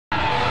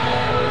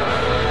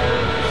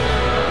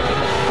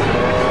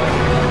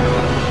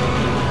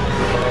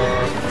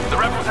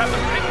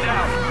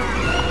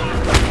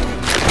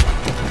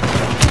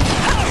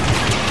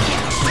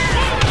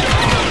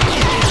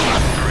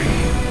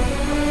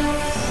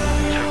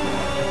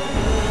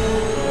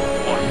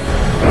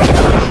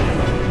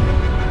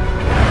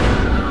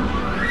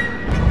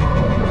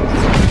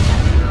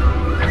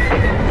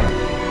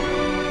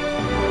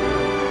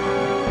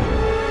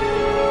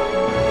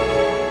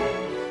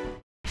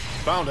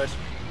Found it.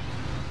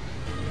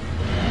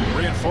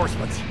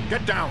 Reinforcements.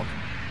 Get down.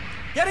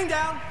 Getting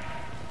down.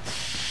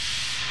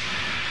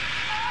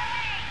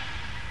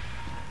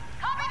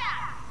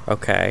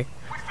 Okay.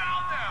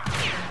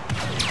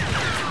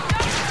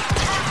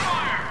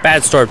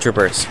 Bad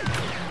stormtroopers.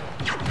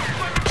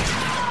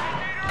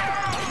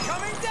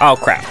 Oh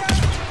crap.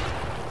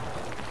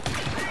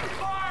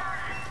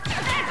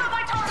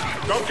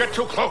 Don't get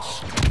too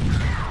close.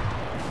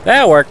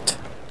 That worked.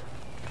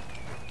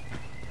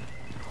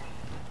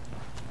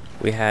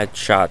 We had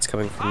shots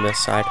coming from this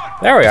side.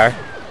 There we are.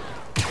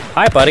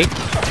 Hi, buddy.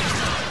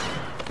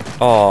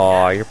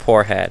 Oh, your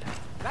poor head.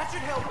 That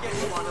should help get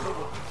you onto the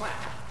Wookiee planet.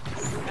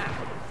 Now,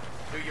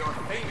 to your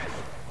famous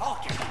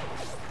Falcon.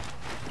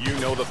 You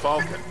know the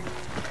Falcon.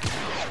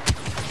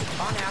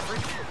 On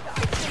average,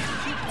 I'd say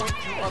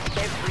 2.2 of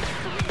every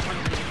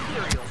 300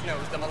 Imperials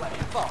knows the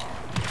Millennium Falcon.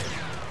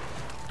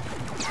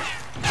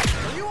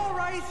 Are you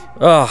alright?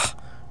 Ugh,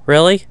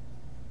 really?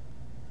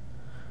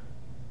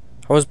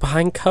 I was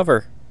behind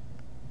cover.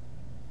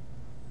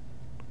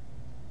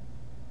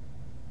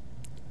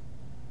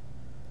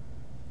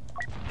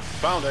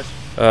 Found it.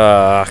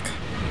 Ugh.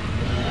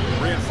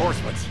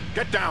 Reinforcements.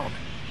 Get down.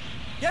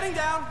 Getting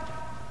down.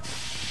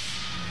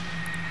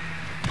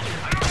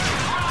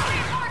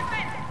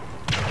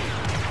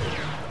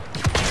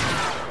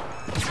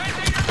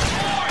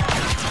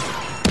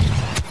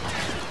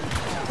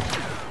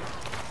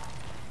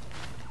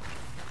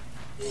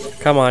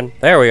 Come on,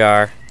 there we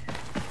are.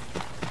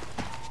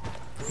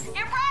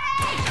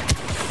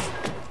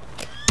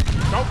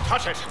 Don't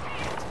touch it.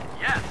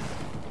 Yes.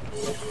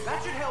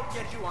 That should help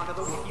get you onto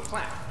the Wookiee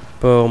planet.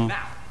 Boom.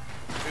 Now,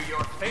 to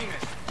your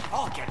famous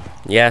Falcon.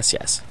 Yes,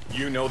 yes.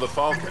 You know the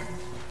Falcon.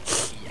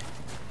 Yeah.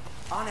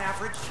 On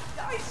average,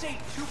 I'd say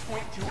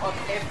 2.2 of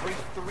every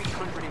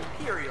 300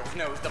 Imperials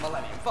knows the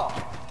Millennium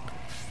Falcon.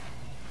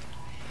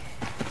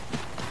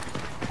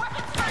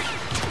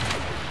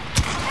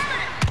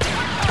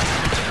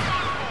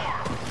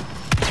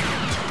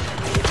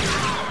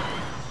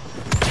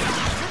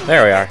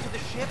 There we are.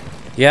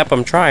 Yep,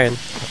 I'm trying.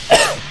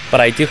 But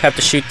I do have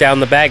to shoot down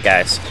the bad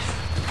guys.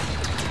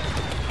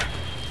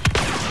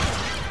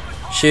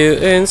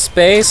 Shooting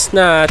space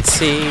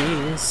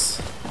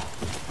Nazis.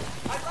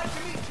 I'd like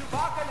to meet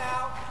Chewbacca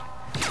now.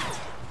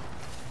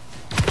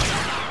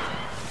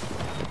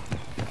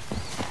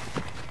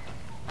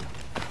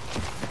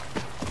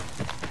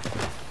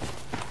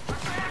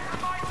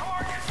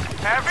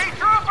 Heavy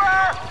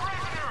trooper!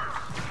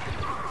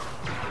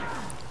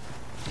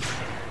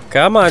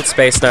 Come on,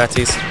 space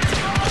Nazis.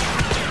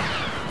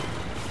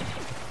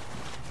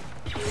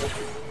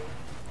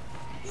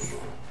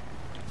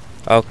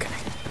 Okay.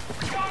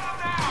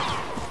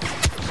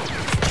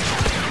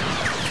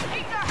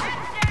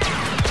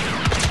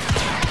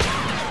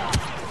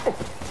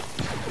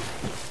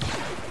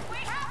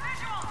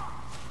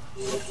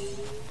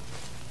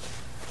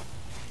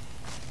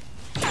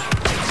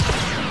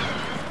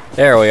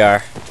 There we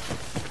are.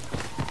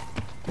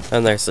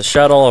 And there's the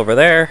shuttle over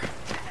there.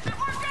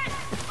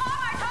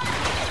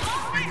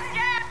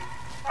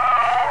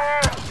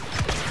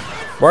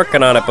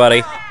 Working on it,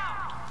 buddy.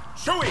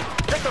 Chewie,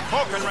 get the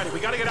Falcon ready. We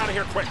gotta get out of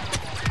here quick.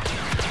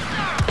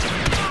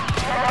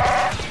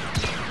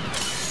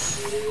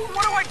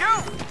 What do I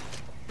do?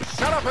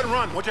 Shut up and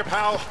run, would you,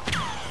 pal?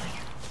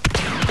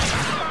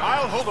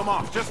 I'll hold them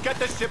off. Just get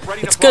this ship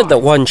ready It's to fly. good that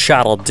one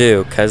shot'll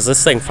do, because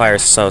this thing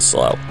fires so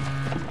slow.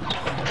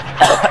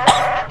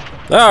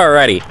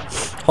 Alrighty.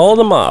 Hold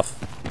them off.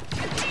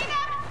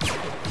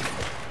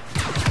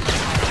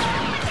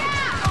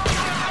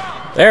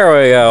 There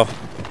we go.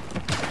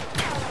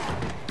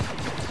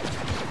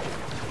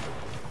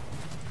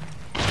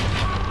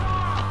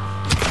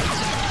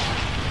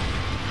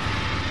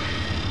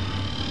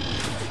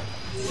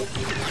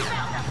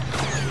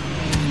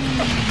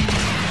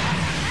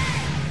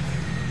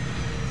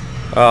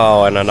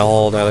 Oh, and then a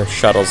whole other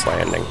shuttle's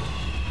landing.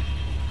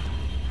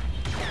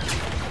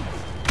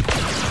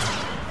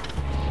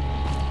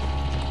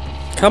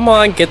 Come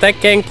on, get that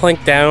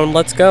gangplank down.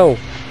 Let's go.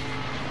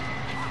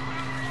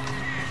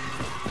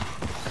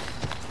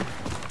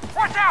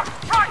 Watch out!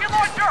 Rocket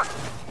launcher!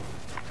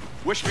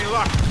 Wish me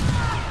luck.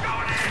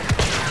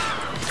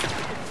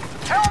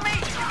 Tell me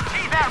you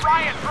see that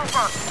riot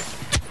trooper!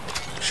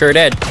 Sure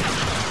did.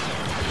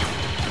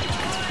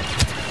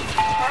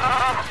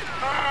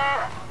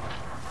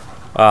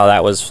 Oh,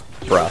 that was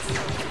rough.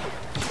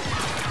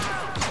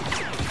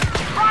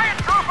 Riot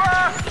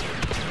trooper!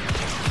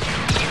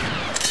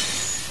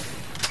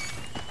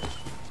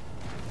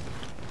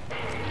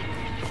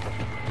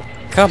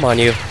 Come on,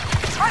 you.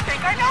 I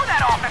think I know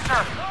that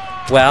officer!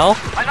 Well,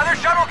 Another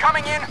shuttle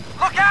coming in!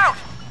 Look out!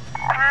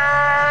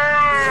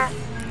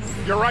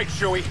 You're right,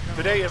 Chewie.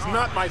 Today is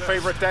not my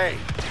favorite day.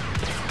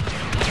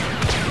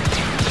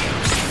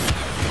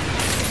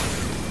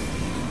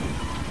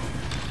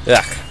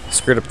 ugh,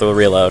 screwed up the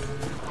reload.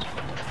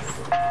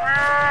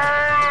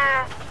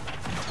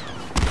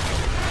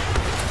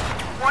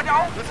 What a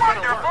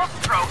wonderful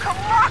stroke of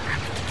luck!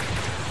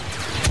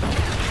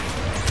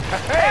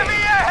 Hey,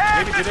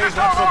 maybe today's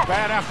not so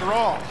bad after after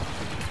all.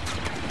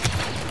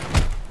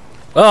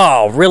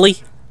 Oh, really?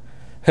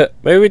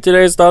 Maybe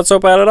today's not so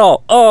bad at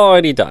all. Oh,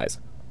 and he dies.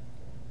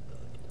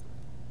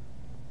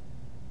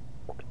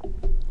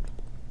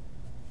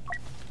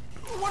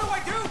 What do I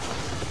do?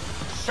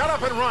 Shut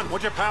up and run,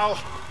 would you, pal?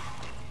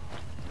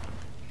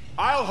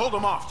 I'll hold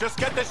them off. Just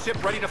get this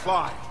ship ready to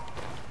fly.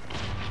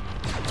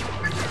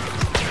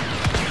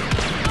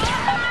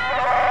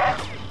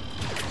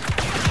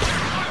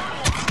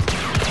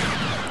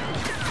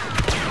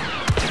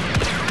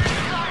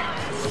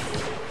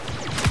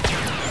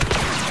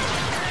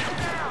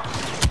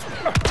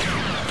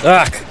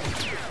 Ugh!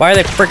 Why are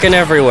they freaking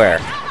everywhere?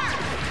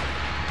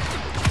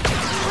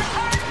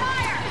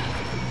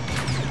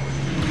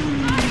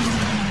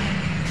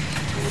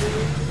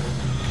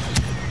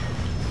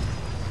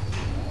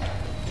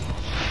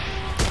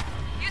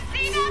 You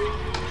see them?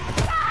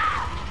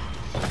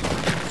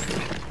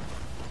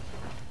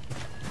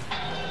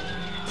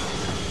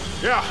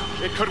 Yeah,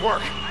 it could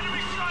work.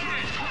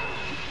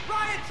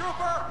 Riot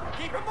Trooper!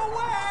 Keep him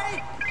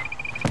away!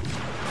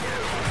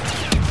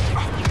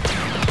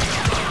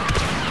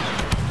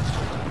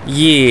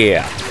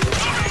 Yeah.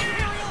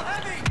 Imperial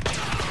Heavy!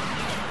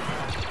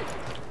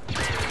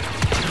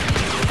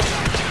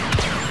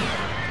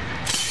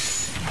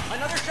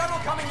 Another shuttle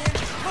coming in!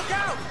 Look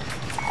out!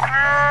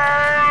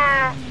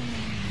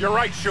 You're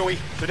right, Chewie.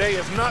 Today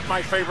is not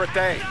my favorite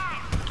day.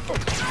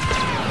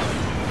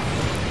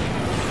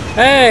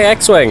 Hey,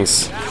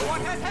 X-Wings. That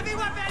one has heavy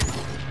weapons!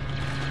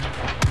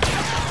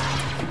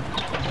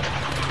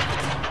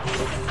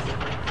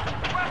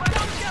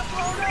 Don't get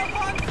blown up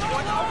on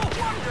Solo!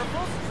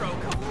 Wonderful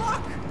stroke of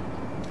luck!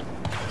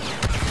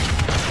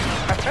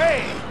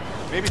 Hey!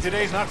 Maybe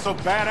today's not so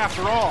bad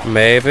after all.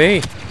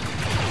 Maybe.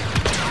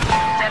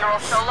 General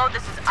Solo,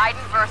 this is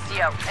Iden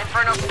Versio.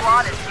 Inferno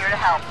Squad is here to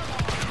help.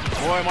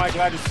 Boy, am I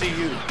glad to see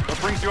you. What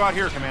brings you out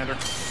here, Commander?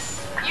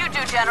 You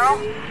do, General.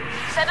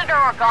 Senator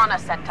Organa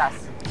sent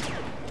us.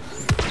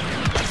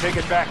 Take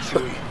it back,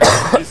 Chewie.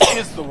 This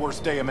is the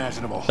worst day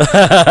imaginable.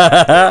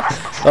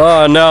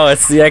 Oh no,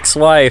 it's the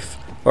ex-wife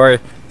or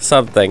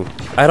something.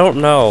 I don't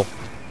know.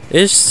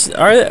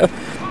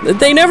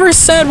 They never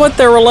said what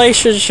their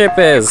relationship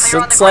is.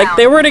 It's like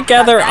they were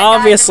together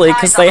obviously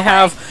because they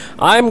have,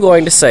 I'm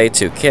going to say,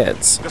 2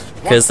 kids.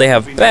 Because they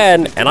have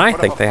Ben and I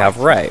think they have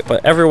Ray.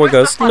 But everyone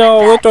goes,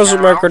 no, it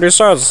doesn't make any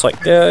sense. It's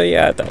like,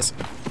 yeah, it does.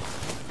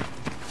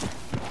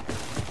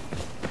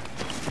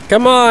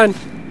 Come on.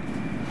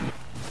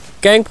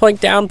 Gangplank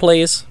down,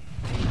 please.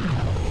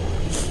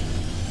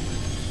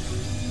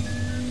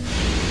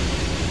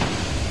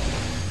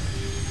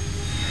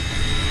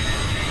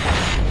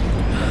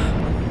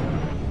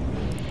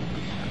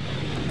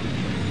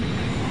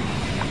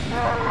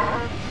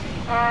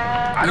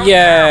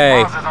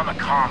 Yay! Maz is on the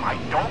comm. I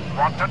don't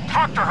want to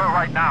talk to her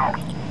right now.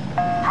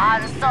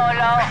 Han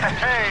Solo.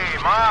 Hey,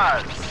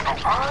 Maz.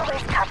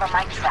 Always cover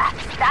my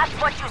tracks. That's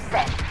what you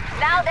said.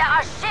 Now there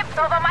are ships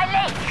over my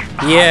lake.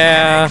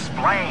 Yeah.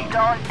 Explain.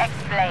 Don't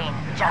explain.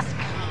 Just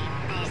clean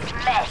this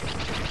mess.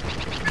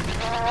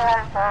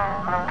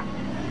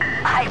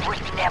 I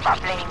would never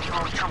blame you,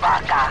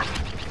 Chewbacca.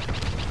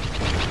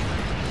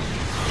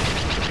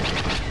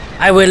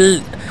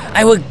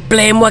 I would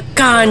blame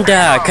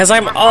Wakanda, because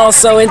I'm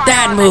also in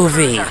that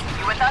movie. You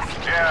with us?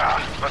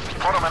 Yeah, let's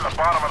put him in the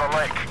bottom of the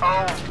lake.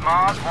 Oh,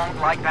 Maz won't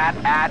like that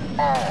at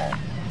all.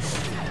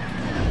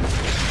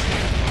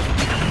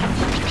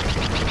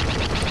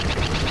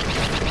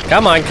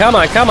 Come on, come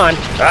on, come on.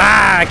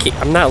 Ah,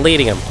 I'm not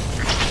leading him.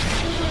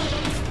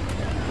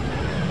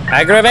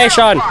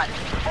 Aggravation.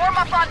 Form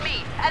up on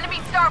me. Enemy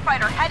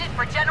starfighter headed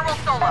for General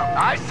Solo.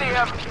 I see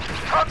him.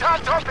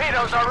 Proton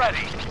torpedoes are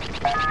ready.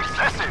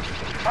 Excessive,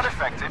 but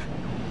effective.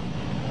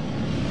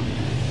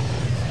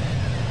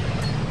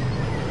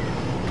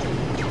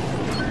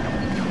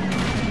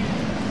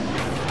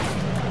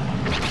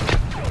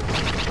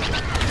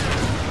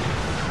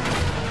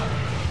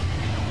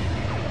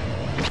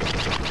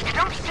 You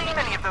don't see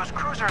many of those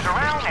cruisers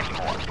around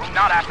anymore.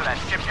 Not after that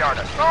shipyard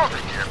assault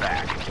a year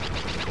back.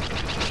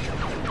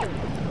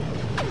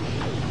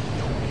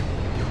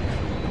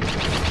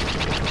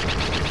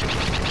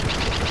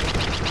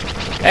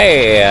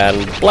 Hey,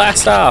 and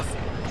blast off.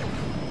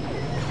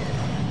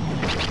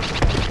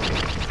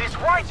 This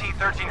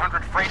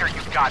YT-1300 freighter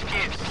you've got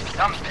is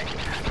something,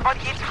 but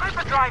its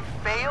hyperdrive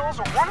fails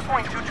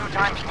 1.22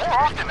 times more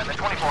often than the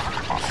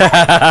 2400 model.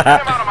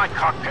 Get him out of my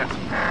cockpit.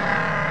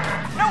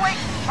 No, wait,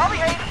 I'll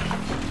behave.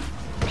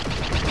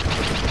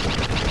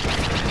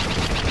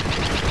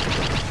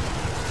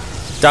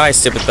 Die,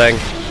 stupid thing.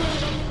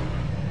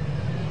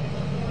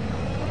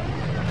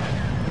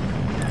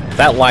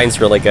 That line's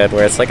really good,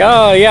 where it's like,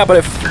 oh yeah, but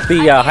if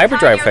the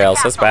hyperdrive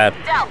fails, that's bad.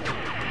 Delp.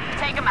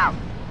 Take him out.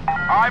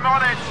 I'm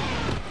on it.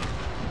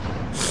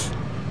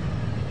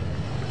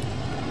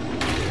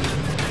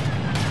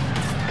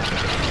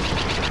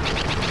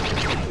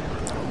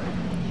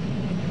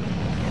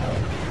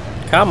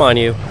 Come on,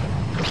 you.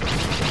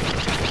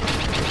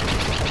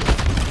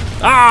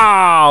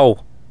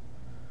 Ow!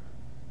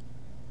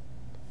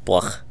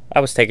 Bluch. I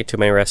was taking too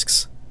many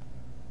risks.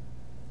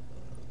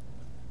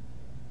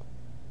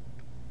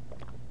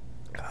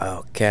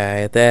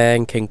 Okay,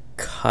 then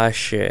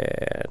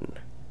concussion.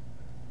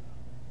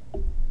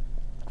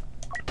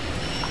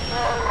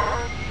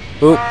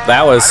 Oop,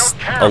 that was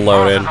a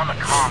load-in.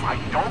 I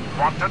don't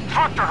want to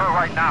talk to her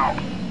right now.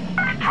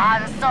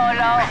 Han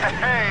Solo.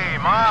 Hey,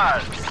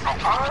 Maz. I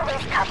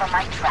always cover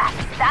my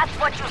tracks. That's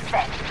what you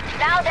said.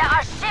 Now there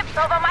are ships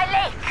over my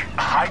lake.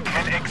 I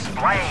can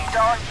explain.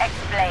 Don't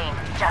explain.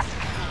 Just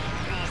clean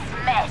this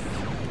mess.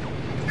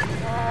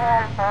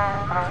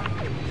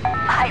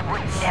 I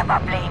would never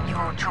blame you,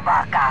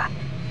 Chewbacca.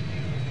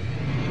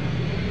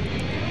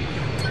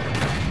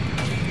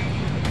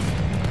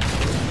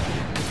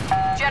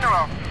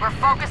 General, we're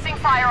focusing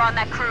fire on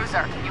that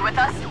cruiser. You with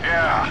us?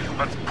 Yeah,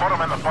 let's put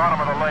him in the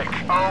bottom of the lake.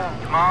 Oh,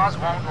 Maz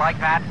won't like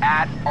that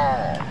at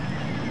all.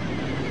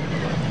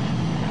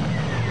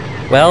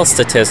 Well,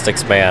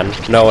 statistics, man,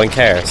 no one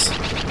cares.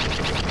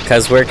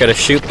 Because we're gonna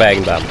shoot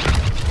bang them.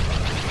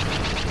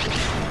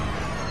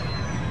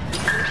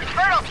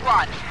 Inferno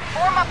Squad,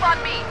 form up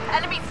on me.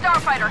 Enemy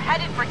starfighter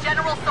headed for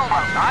General Solo.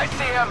 I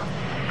see him.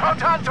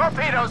 Proton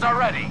torpedoes are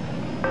ready.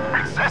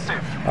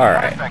 Excessive.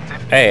 Alright.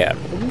 Effective. And,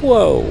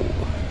 whoa.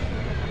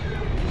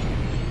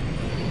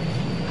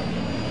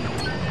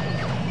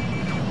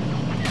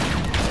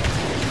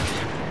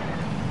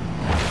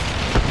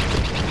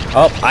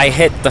 Oh, I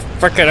hit the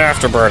frickin'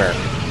 afterburner.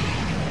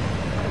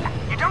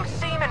 You don't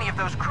see many of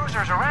those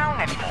cruisers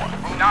around anymore.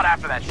 Not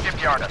after that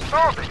shipyard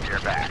assault a year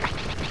back.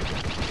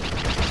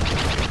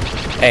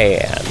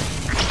 And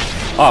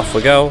off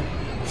we go.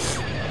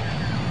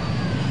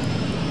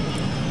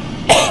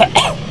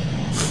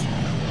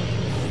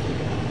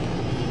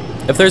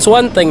 If there's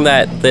one thing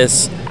that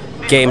this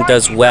game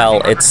does well,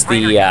 it's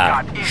the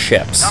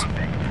ships.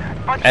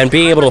 And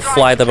being able to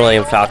fly the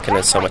Millennium Falcon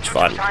is so much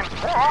fun.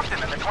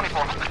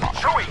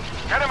 Chewie,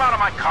 get him out of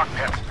my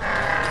cockpit.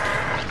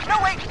 No,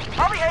 wait,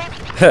 I'll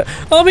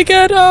behave. I'll be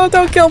good. Oh,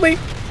 don't kill me.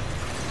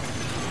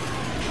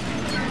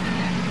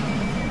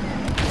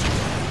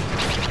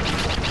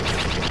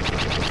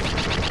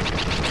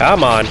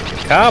 Come on,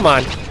 come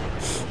on.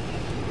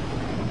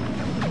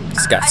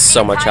 He's got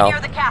so much health.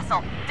 Near the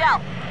castle. Del,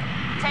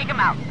 take him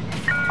out.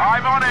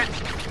 I'm on it.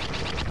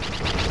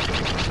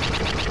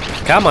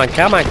 Come on,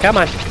 come on, come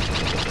on.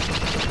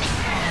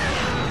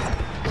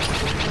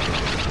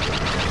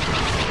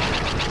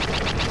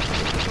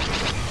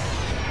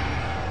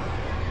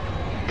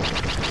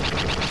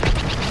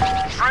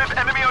 Shrimp,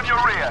 enemy on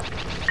your rear.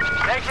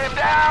 Take him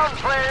down,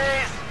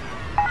 please.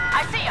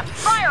 I see him.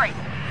 Firing.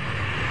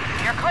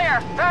 You're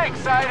clear. Thanks,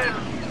 Aiden.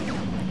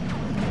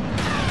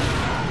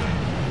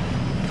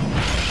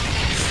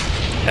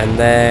 And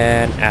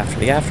then after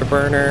the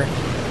afterburner,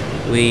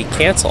 we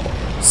cancel.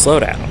 Slow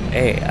down.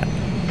 And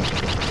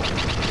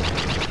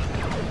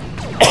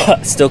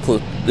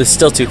it's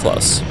still too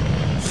close.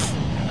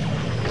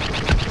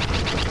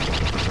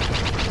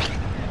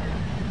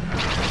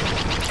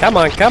 Come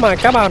on, come on,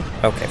 come on.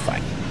 Okay,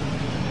 fine.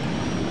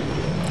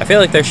 I feel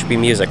like there should be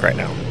music right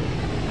now.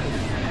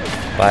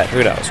 But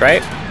who knows,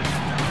 right?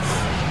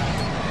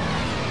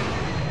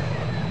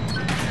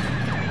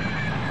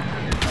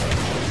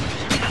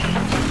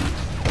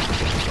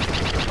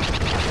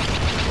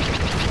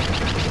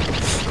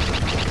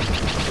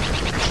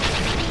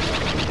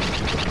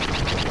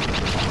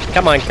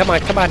 Come on, come on,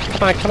 come on,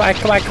 come on, come on,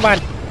 come on, come on.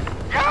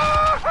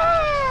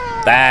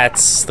 Yahoo!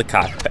 That's the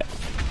cockpit.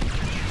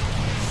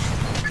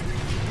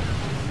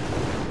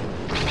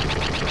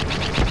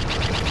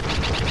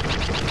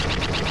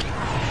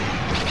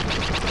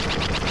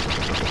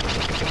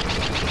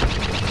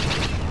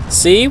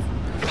 See?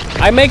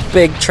 I make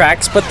big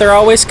tracks, but they're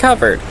always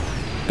covered.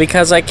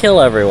 Because I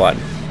kill everyone.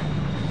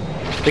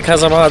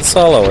 Because I'm Han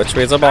Solo, which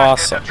means I'm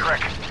awesome.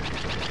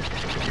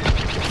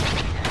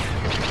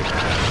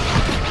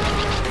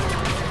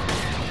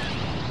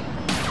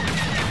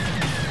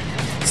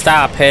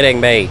 Stop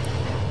hitting me.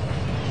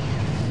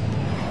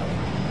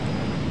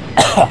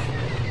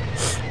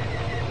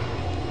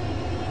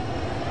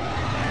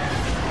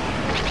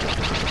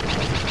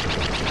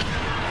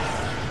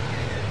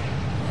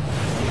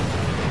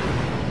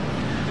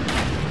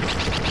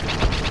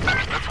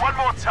 It's one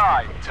more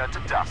time. Turn to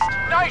dust.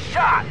 Nice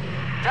shot.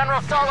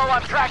 General Solo,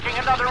 I'm tracking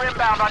another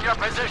inbound on your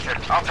position.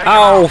 I'll take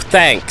Oh,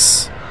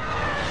 thanks.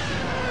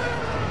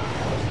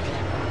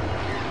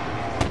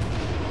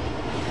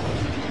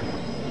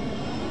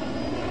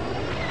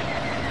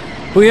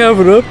 We have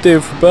an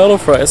update for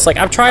Battlefront. It's like,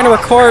 I'm trying to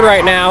record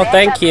right now,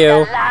 thank you.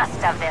 The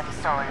last of them,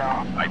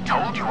 Solo. I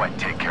told you I'd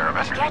take care of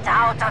it. Get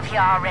out of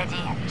here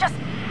already. Just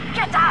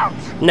get out.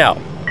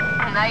 No.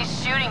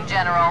 Nice shooting,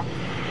 General.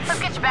 Let's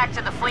get you back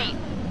to the fleet.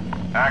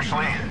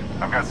 Actually,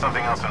 I've got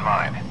something else in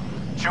mind.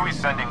 Chewie's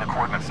sending the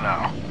coordinates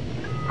now.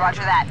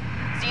 Roger that.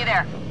 See you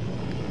there.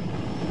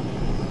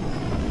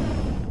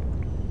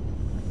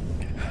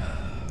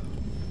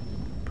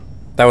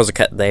 That was a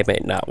cut they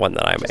made, not one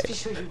that I Just be made.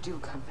 sure you do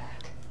come back.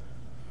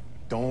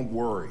 Don't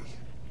worry.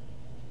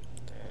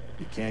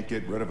 You can't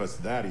get rid of us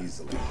that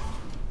easily.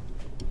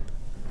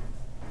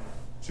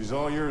 She's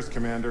all yours,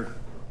 Commander.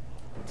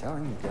 I'm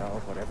telling you,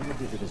 Gal, whatever you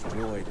did to this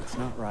droid, it's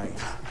not right.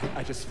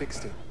 I just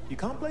fixed it. You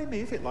can't blame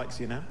me if it likes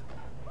you now.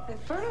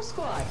 Inferno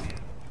Squad.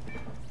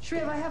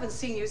 Shriv, I haven't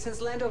seen you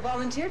since Lando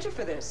volunteered you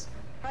for this.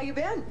 How you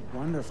been?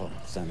 Wonderful,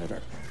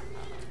 Senator.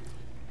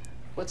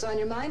 What's on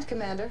your mind,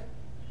 Commander?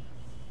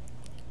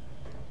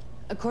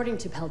 According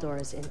to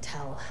Peldora's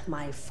intel,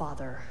 my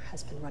father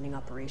has been running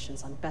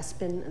operations on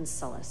Bespin and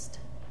Sullust.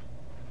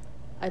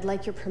 I'd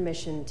like your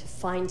permission to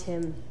find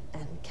him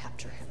and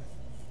capture him.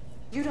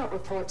 You don't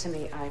report to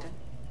me, Iden.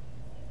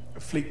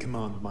 Fleet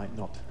Command might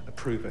not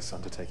approve us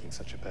undertaking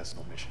such a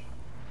personal mission.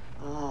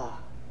 Ah,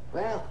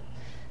 well,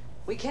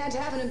 we can't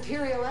have an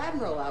Imperial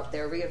Admiral out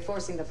there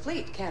reinforcing the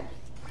fleet, can we?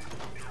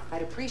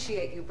 I'd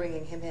appreciate you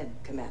bringing him in,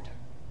 Commander.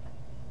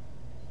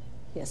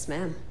 Yes,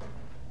 ma'am.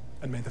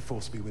 And may the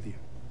Force be with you.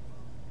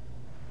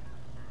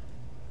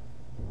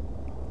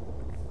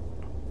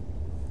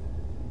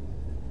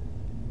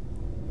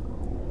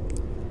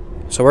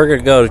 So we're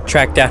gonna go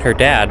track down her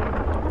dad.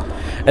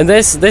 And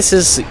this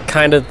is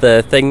kind of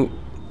the thing.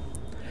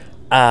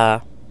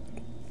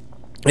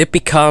 It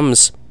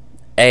becomes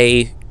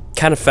a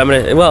kind of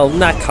feminist, well,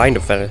 not kind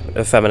of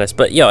a feminist,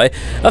 but you know,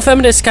 a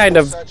feminist kind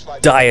of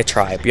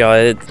diatribe. You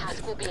know,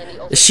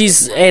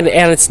 she's and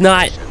it's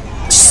not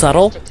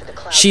subtle.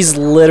 She's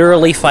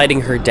literally fighting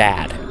her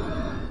dad.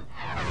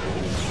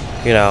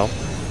 You know,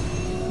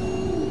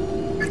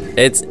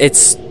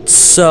 it's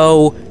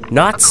so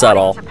not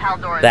subtle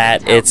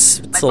that it's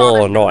a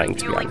little annoying,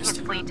 to be honest.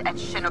 His fleet at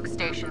Chinook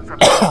Station from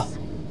base.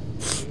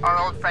 Our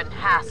old friend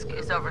Hask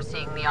is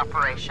overseeing the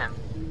operation.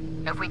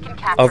 If we can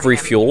capture Of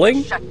refueling?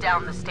 him and shut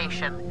down the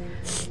station,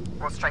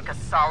 we'll strike a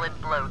solid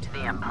blow to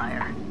the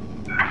Empire.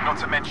 Not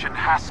to mention,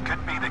 Hask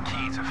could be the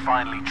key to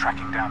finally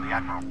tracking down the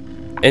Admiral.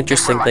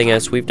 Interesting thing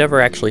is, we've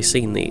never actually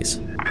seen these.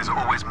 There's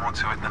always more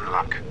to it than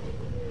luck.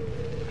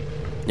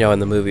 You know, in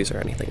the movies or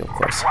anything, of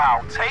course.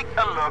 Wow, take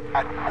a look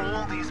at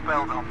all these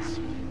Beldons.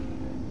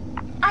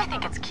 I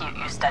think it's cute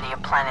you study a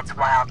planet's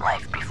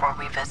wildlife before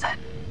we visit.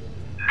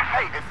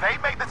 Hey, if they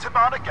make the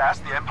Tabana gas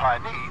the Empire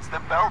needs,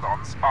 then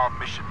Beldons are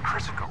mission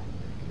critical.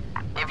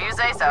 If you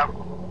say so.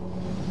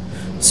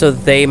 So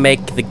they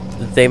make the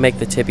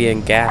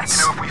Tibian gas.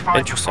 You know, if we find your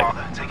Interesting.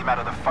 father and take him out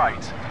of the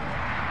fight,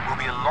 we'll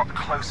be a lot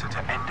closer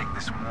to ending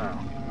this war.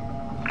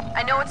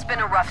 I know it's been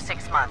a rough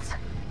 6 months,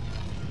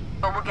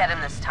 but we'll get him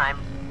this time.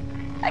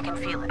 I can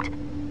feel it.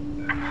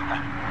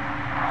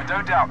 I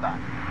don't doubt that.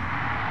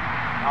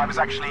 I was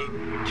actually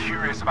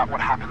curious about what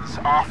happens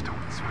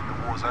afterwards when the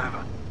war's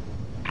over.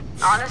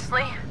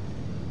 Honestly,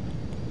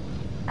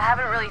 I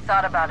haven't really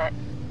thought about it.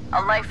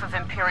 A life of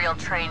Imperial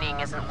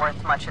training isn't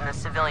worth much in the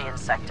civilian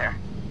sector.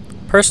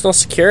 Personal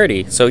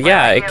security, so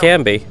yeah, it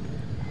can be.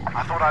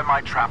 I thought I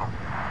might travel.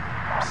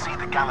 See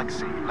the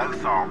galaxy,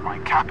 Lothal, my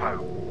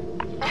capo.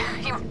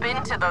 You've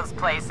been to those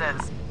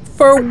places.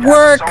 For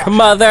work,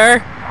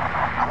 mother!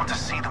 I want to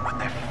see them when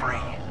they're free.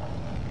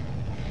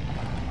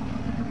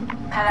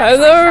 I've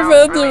never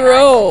been to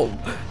Rome.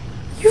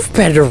 You've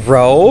been to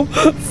Rome?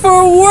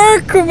 For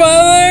work,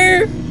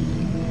 mother!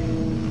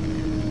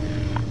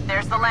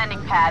 There's the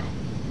landing pad.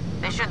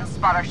 They shouldn't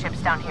spot our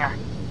ships down here.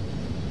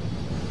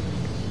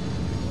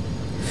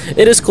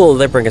 It is cool that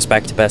they bring us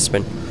back to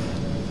Bespin.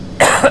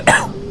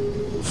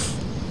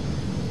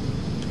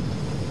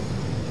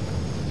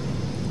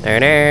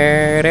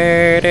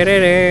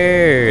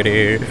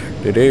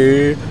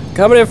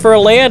 Coming in for a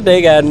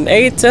landing at an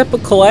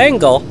atypical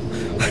angle.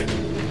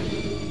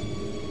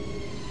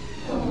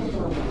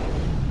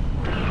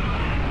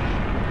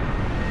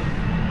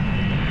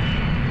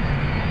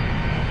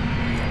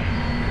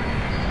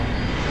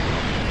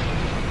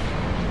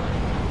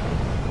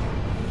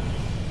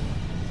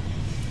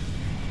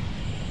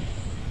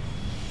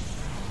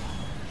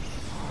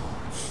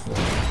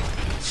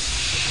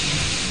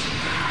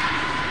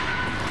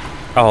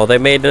 Oh, they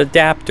made an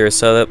adapter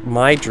so that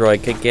my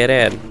droid could get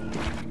in.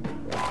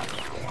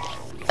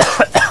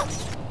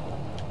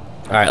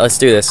 Alright, let's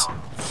do this.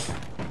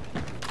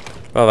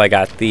 What have I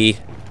got? The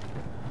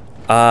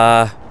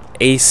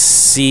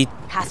AC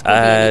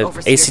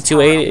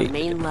AC280.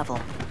 Main level.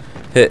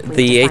 The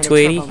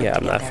A280? Yeah,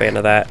 I'm not a fan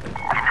of that.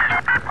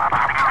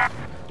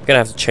 I'm gonna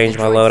have to change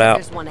my loadout.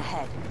 There's one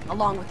ahead,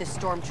 along with the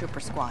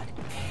stormtrooper squad.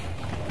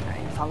 All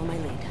right, follow my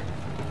lead.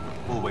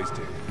 Always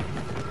do.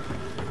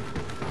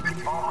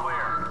 All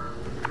clear.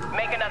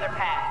 Make another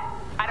pass.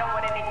 I don't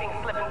want anything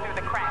slipping through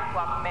the cracks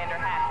while Commander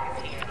Hask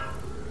is here.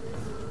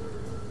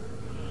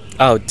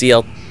 Oh,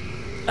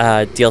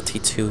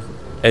 DLT2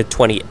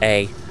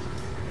 20A.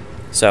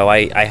 So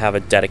I have a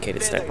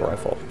dedicated sniper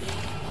rifle.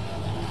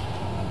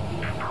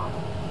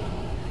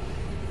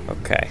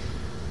 Okay.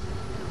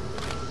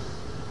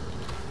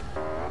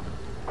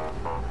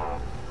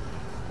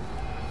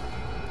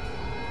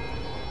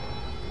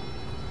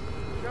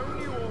 No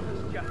new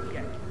orders just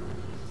yet.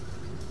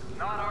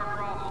 Not our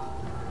problem.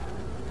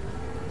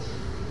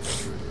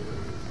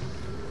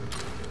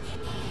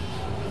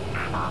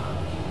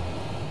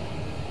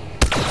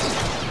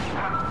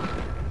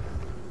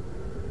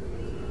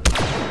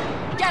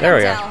 There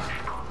we go.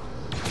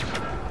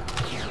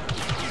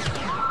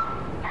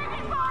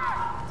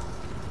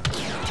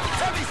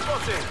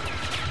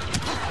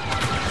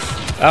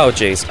 Oh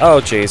jeez,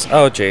 oh jeez,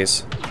 oh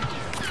jeez.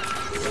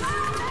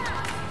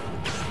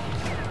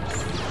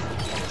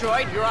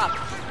 Droid, you're up.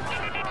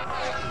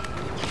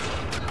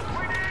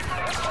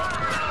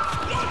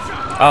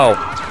 Oh,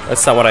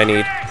 that's not what I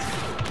need.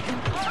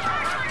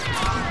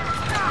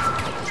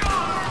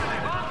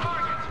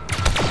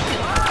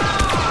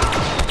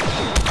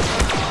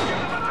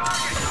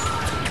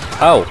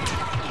 Oh.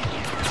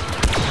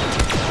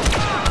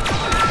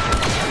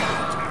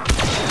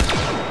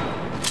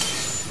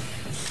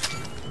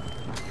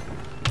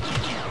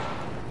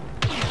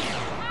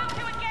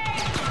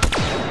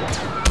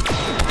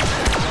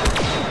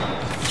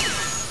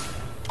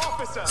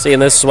 See,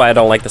 and this is why I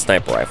don't like the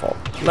sniper rifle.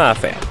 Not a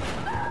fan.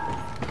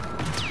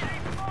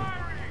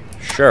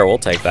 Sure, we'll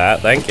take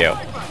that. Thank you.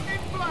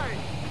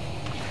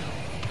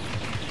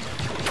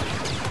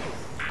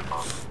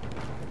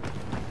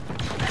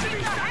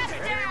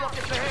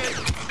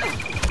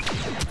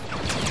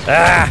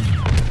 Ah!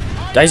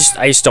 I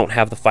just don't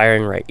have the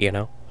firing rate, you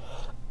know?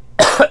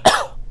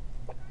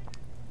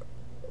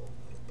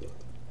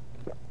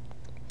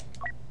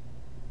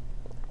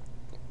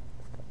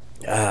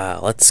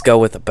 Let's go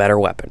with a better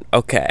weapon.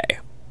 Okay.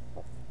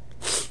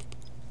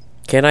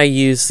 Can I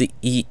use the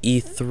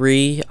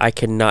EE3? I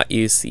cannot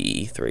use the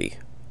EE3.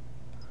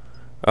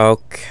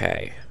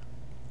 Okay.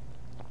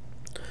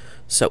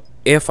 So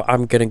if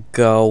I'm gonna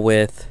go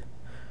with...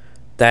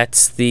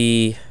 That's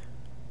the...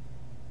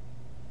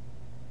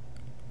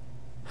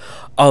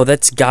 Oh,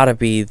 that's gotta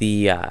be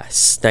the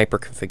sniper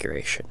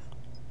configuration.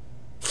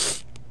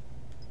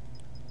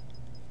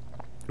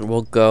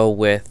 We'll go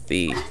with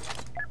the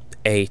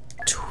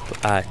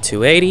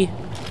A280.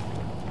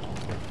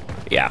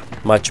 Yeah,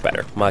 much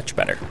better, much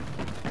better.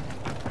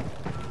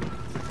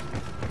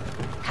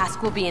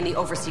 Hask will be in the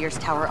Overseer's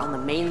tower on the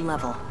main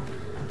level.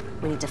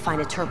 We need to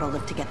find a turbo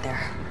lift to get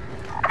there.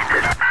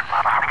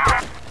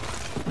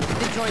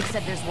 The droid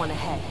said there's one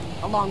ahead,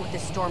 along with the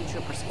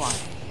stormtrooper squad.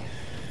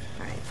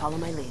 All right, follow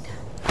my lead.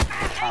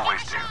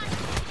 Always do.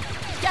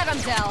 Get him,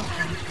 Del!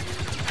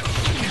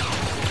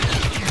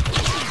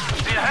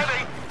 See a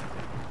heavy.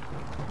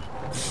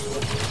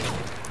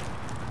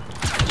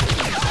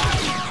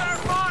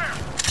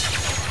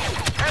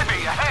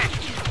 Heavy ahead.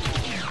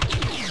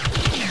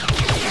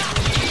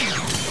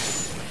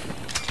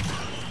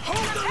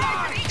 Hold the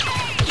line.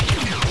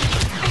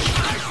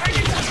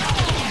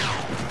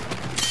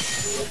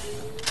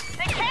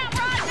 They can't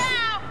run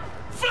now!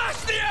 Flash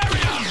the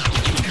area.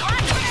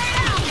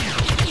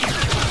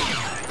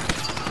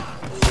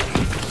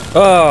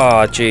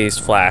 Oh, jeez,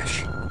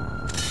 flash.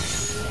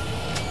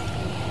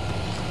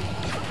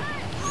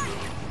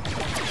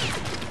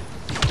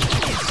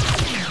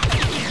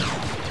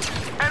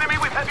 Enemy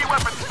with heavy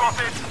weapons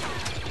spotted.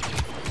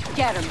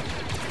 Get him.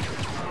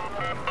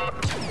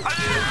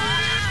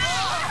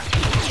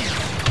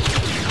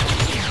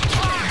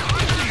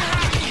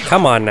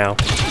 Come on now.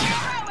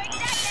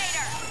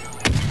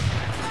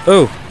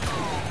 Ooh.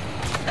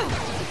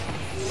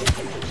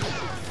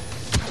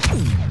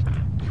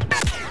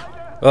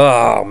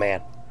 Oh,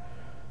 man.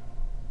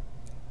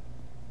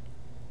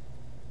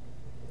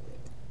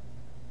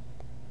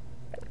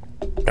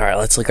 Alright,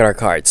 let's look at our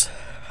cards.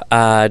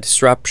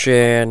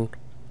 Disruption.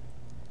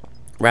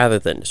 Rather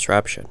than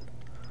disruption.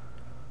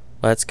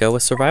 Let's go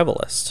with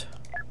survivalist.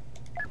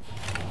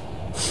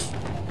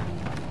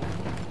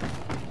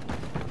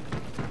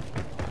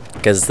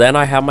 Because then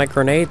I have my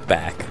grenade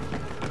back.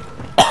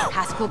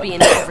 Hask will be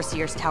in the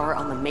Overseer's tower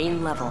on the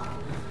main level.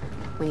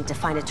 We need to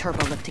find a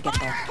turbo lift to get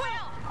there.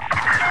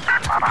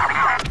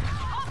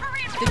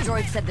 The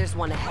droid said there's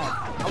one ahead,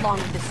 along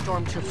with the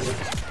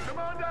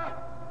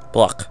stormtrooper.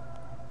 Block.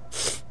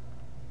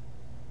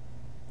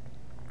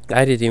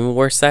 I did even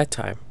worse that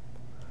time.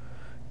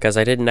 Because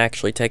I didn't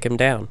actually take him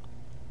down.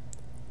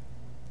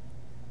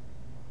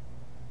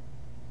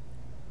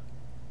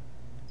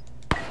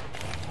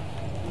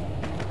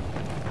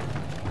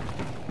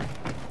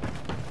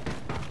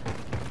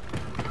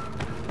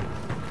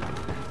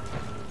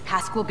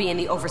 Hask will be in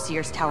the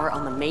Overseer's tower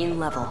on the main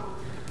level.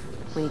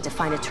 We need to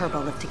find a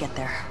turbo lift to get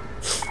there.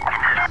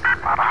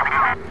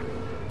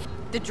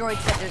 The droid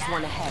said there's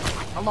one ahead,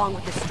 along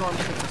with the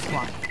stormtrooper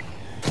squad.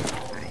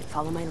 Alright,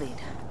 follow my lead.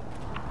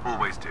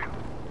 Always do.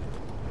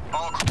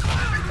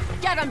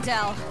 Get him,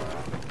 Del!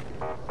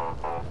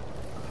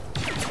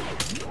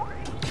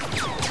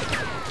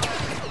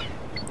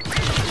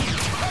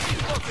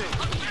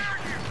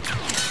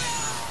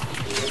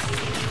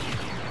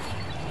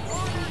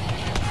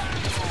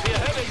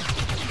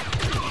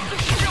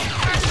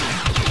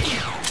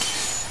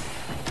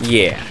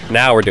 Yeah,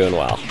 now we're doing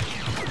well.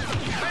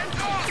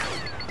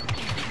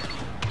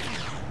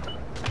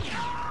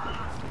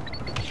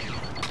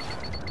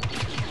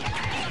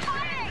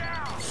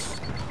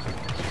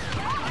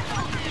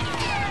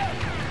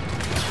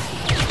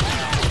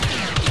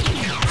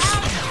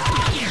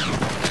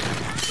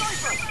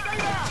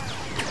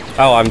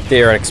 Oh, I'm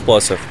near an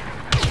explosive.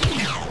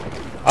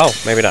 Oh,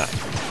 maybe not.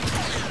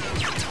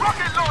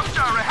 Rocket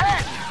launcher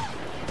ahead.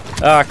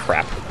 Ah,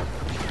 crap.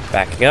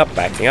 Backing up,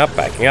 backing up,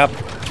 backing up.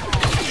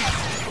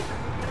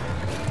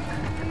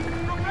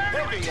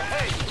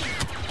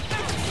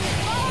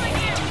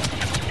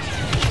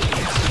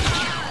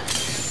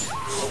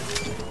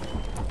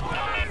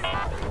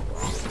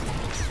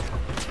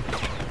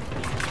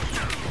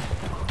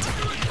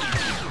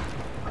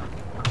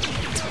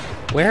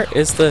 Where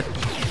is the...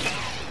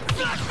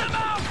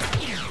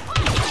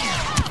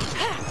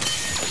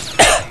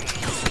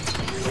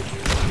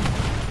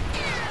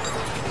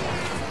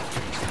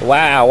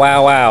 Wow,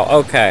 wow, wow.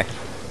 Okay.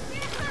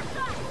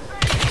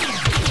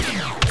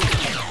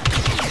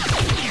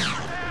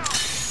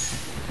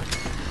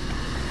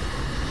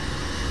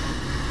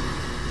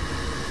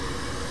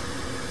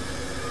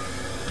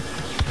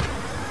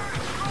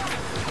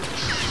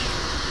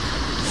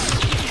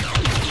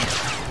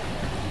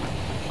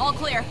 All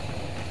clear.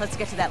 Let's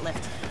get to that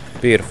lift.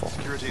 Beautiful.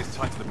 Security is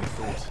tighter than we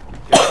thought.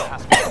 It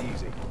has to be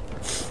easy.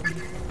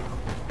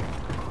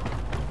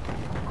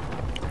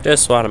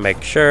 Just want to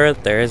make sure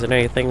that there isn't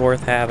anything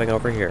worth having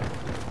over here.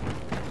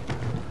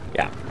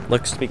 Yeah,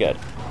 looks to be good.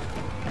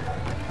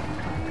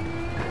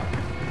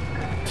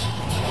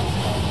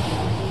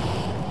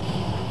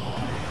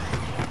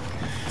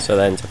 So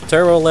then to the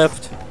turbo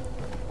lift.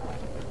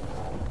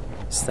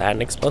 Is that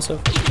an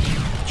explosive?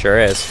 Sure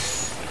is.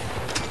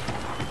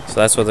 So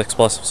that's what the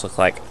explosives look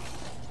like.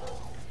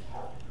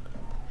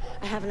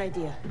 I have an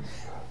idea.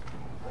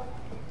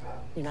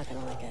 You're not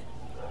gonna like it.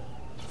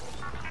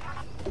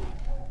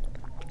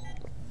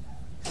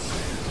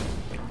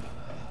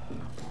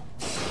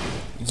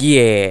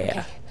 Yeah.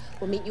 Okay,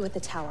 we'll meet you at the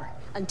tower.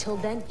 Until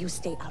then, you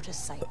stay out of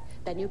sight.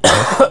 Then you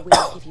can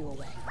we'll give you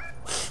away.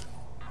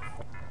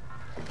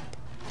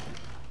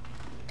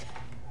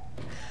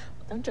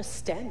 Don't just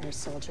stand there,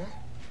 soldier.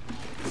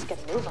 Let's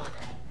get a move on.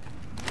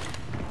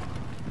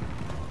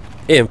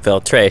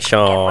 Infiltration.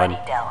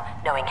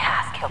 Knowing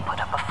Hask, he'll put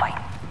up a fight.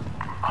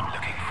 I'm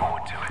looking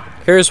forward to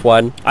it. Here's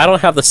one. I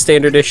don't have the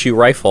standard issue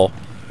rifle.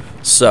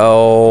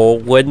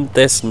 So wouldn't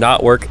this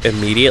not work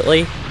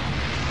immediately?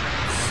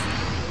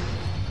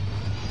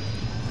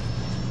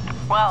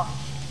 Well,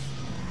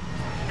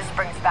 this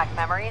brings back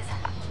memories.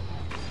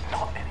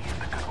 Not any of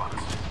the good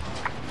ones.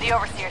 The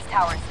Overseer's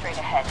tower is straight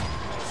ahead.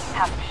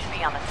 Hask should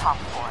be on the top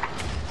floor.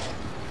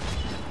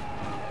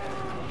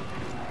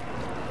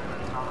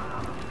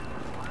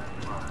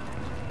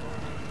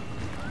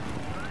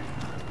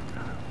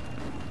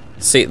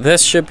 See,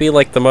 this should be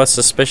like the most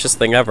suspicious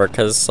thing ever,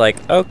 because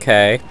like,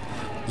 okay,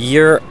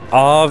 you're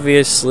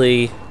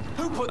obviously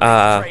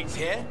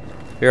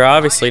you're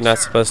obviously not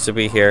supposed to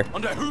be here.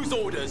 Under whose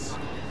orders?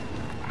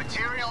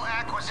 Material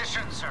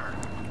acquisition, sir.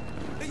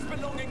 These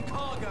belong in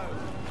cargo.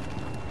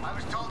 I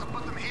was told to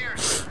put them here,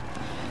 sir.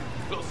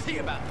 We'll see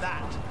about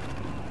that.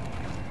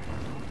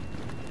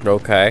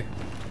 Okay.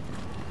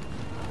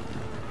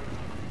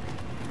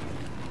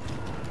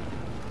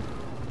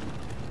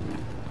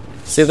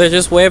 See, they're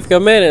just waving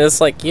them in, and it's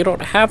like, you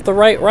don't have the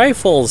right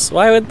rifles.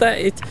 Why would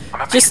that?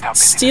 Just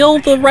steal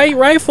the right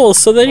rifles,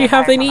 so then you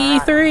have an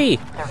E3.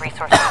 Their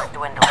resources are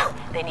dwindling.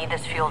 They need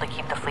this fuel to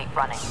keep the fleet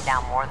running,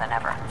 now more than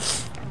ever.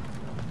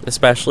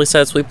 Especially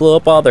since we blew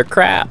up all their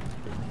crap.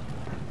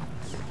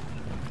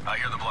 I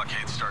hear the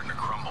blockade's starting to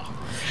crumble.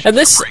 And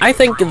this, I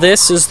think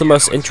this is the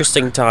most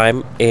interesting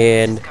time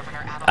in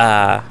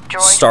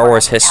Star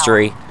Wars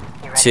history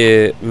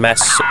to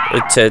mess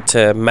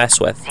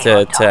with,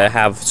 to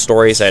have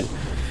stories in,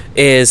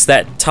 is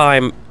that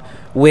time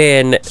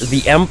when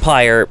the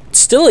Empire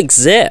still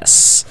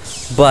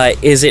exists,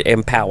 but isn't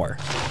in power.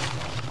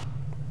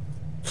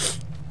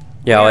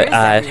 You know,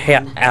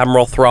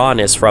 Admiral Thrawn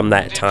is from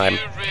that time,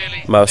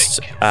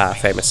 most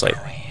famously.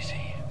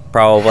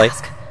 Probably.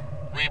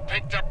 We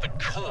picked up the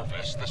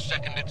Corvus the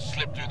second it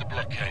slipped through the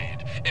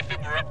blockade. If it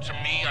were up to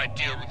me, I'd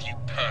deal with you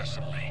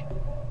personally.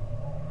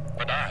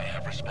 But I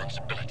have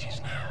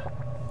responsibilities now.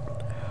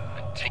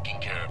 And taking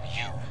care of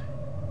you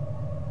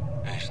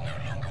is no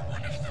longer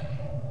one of them.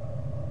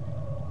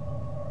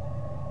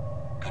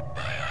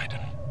 Goodbye,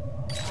 Aiden.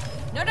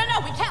 No,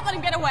 we can't let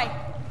him get away.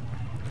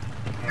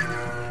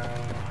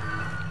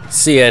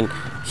 See, and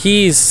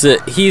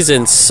he's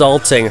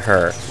insulting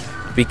her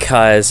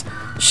because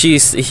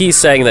he's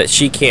saying that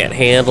she can't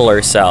handle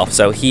herself,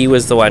 so he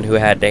was the one who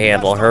had to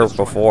handle her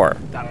before.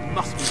 That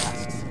must be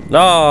Hask's.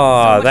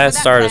 No, that's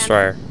Star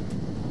Destroyer.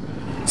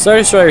 Star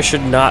Destroyer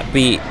should not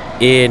be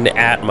in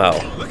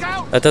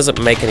Atmo. That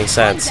doesn't make any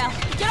sense.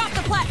 Get off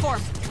the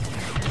platform.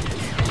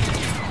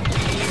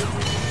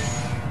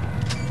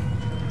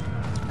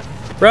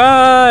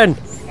 Run!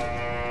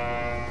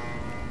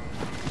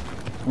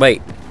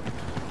 Wait.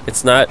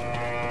 It's not...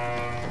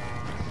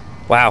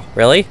 Wow,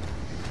 really?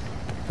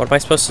 What am I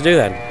supposed to do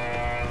then?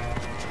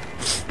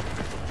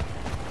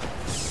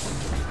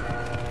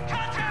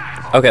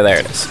 Okay, there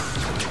it is.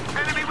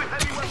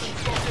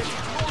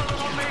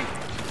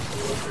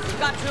 We've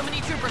got too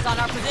many troopers on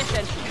our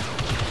position.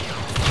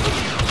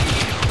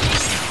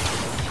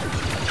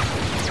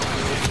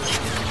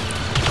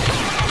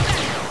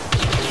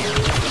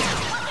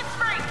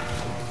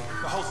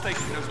 The whole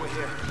station knows we're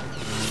here.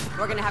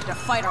 We're gonna have to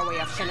fight our way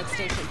up Senate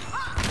Station.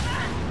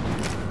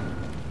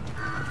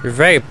 You're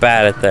very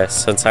bad at this,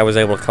 since I was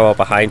able to come up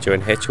behind you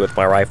and hit you with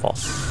my rifle.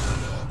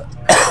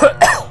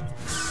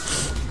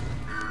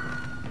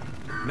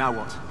 Now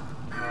what?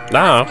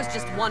 No. That was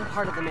just one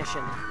part of the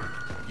mission.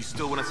 You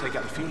still want to take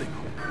out the fueling?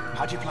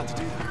 How do you plan to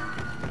do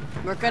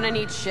that? We're gonna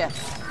need ships.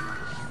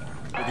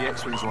 But the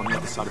X-Wings are on the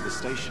other side of the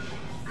station.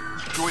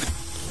 Droid...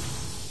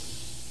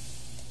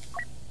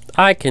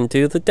 I can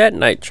do the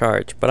detonite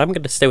charge, but I'm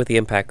going to stay with the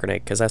impact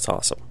grenade because that's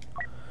awesome.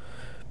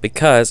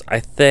 Because I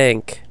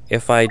think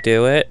if I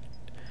do it,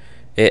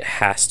 it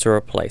has to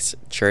replace it.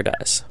 Sure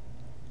does.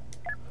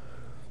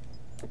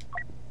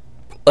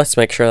 Let's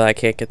make sure that I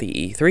can't get the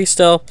E3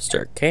 still.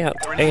 Sure can't.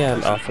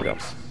 And off we go.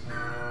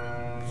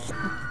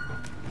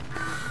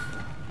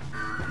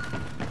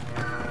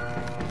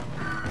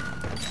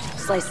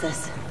 Slice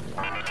this.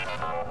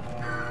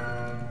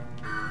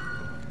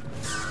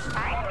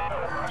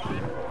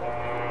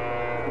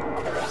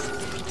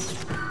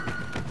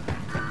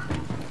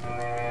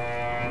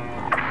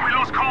 We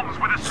lost comms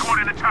with a squad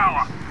in the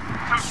tower,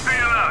 so stay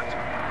alert.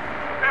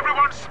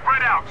 Everyone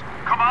spread out.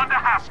 Commander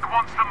Hask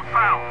wants them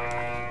found.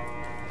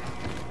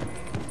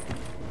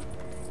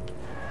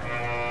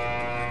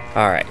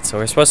 Alright, so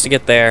we're supposed to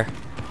get there.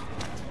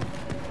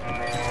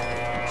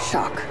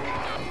 Shock.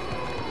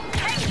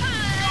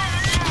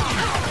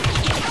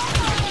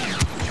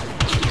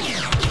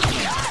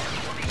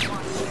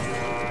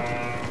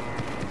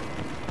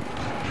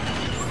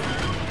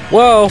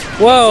 Whoa,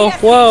 whoa,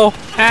 whoa!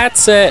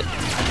 Atsit!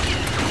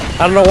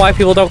 I don't know why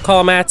people don't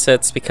call them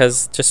Atsits,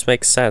 because it just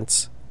makes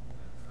sense.